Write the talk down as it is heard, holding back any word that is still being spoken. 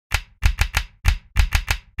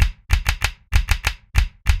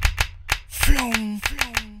Pull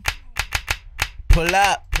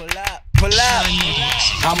up, pull up, pull up.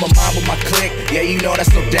 I'm a mob with my clique, yeah, you know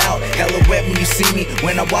that's no doubt. Hella wet when you see me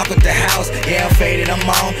when I walk up the house. Yeah, I'm faded, I'm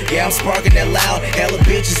on, yeah, I'm sparking that loud. Hella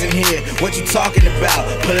bitches in here, what you talking about?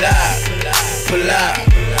 Pull up, pull up,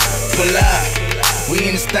 pull up. We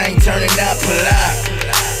in this thing turning up, pull up,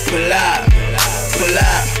 pull up, pull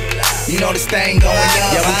up. You know this thing going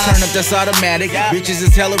up. Yeah, we turn up, that's automatic. Bitches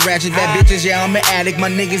is hella ratchet. Bad bitches, yeah, I'm an addict. My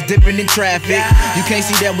niggas dipping in traffic. You can't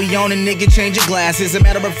see that we on a nigga, change your glasses. A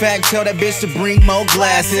matter of fact, tell that bitch to bring more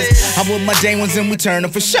glasses. I'm with my day ones and we turn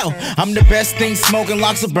up for show. I'm the best thing smoking,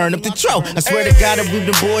 locks will burn up the tro. I swear to God, I've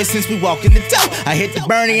the boys since we walked in the door. I hit the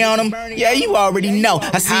Bernie on them, yeah, you already know.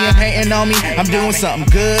 I see him hating on me, I'm doing something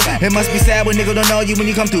good. It must be sad when niggas don't know you when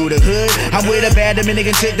you come through the hood. I'm with a bad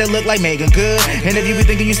Dominican chick that look like Megan Good. And if you be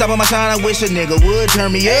thinking you stop on my shine, I wish a nigga would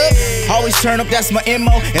turn me up. Always turn up, that's my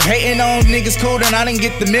MO. If hating on niggas cool, then I didn't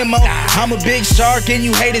get the memo. I'm a big shark and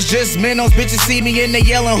you haters just minnows. Bitches see me and they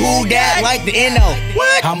yelling, who dat? Like the NO.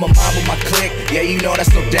 What? I'm a mob with my clique, yeah, you know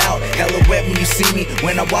that's no doubt. Hella wet when you see me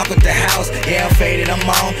when I walk up the house. Yeah, I'm faded, I'm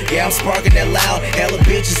on, yeah, I'm sparking that loud. Hella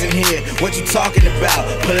bitches in here, what you talking about?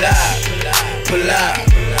 Pull up, pull up,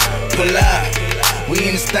 pull up. We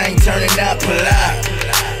in this thing turning up, pull up,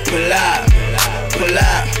 pull up, pull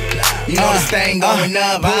up. You know this thing going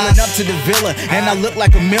up. Pulling up to the villa, and I look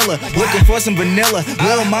like a Miller. Looking for some vanilla.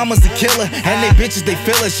 Little mama's the killer, and they bitches, they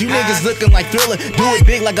feel us. You niggas looking like Thriller. Do it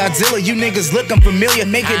big like Godzilla. You niggas looking familiar.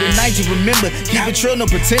 Make it a night you remember. Keep it trill, no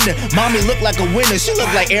pretender. Mommy look like a winner. She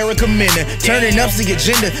look like Erica Mena. Turning up the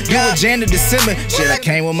agenda. Do a Jan to December. Shit, I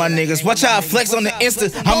came with my niggas. Watch how I flex on the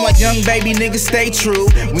Insta. I'm like young baby, niggas stay true.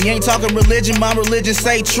 We ain't talking religion, my religion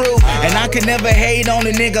stay true. And I could never hate on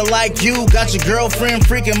a nigga like you. Got your girlfriend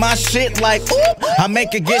freaking my shit like ooh. I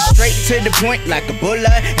make it get straight to the point like a bullet.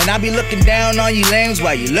 And I be looking down on you lames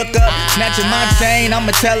while you look up. Snatching my chain,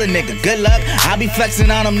 I'ma tell a nigga good luck. I be flexing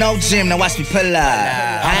on them, no gym, now watch me pull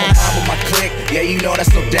up. I'm a mob with my clique, yeah, you know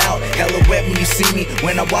that's no doubt. Hella wet when you see me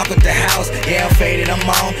when I walk up the house. Yeah, I'm faded, I'm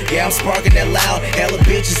on, yeah, I'm sparking that loud. Hella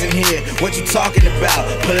bitches in here, what you talking about?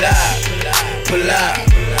 Pull up, pull up,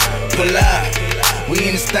 pull up. We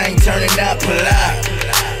in this thing turning up, pull up,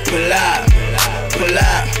 pull up, pull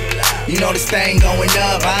up. You know this thing going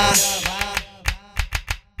up, huh?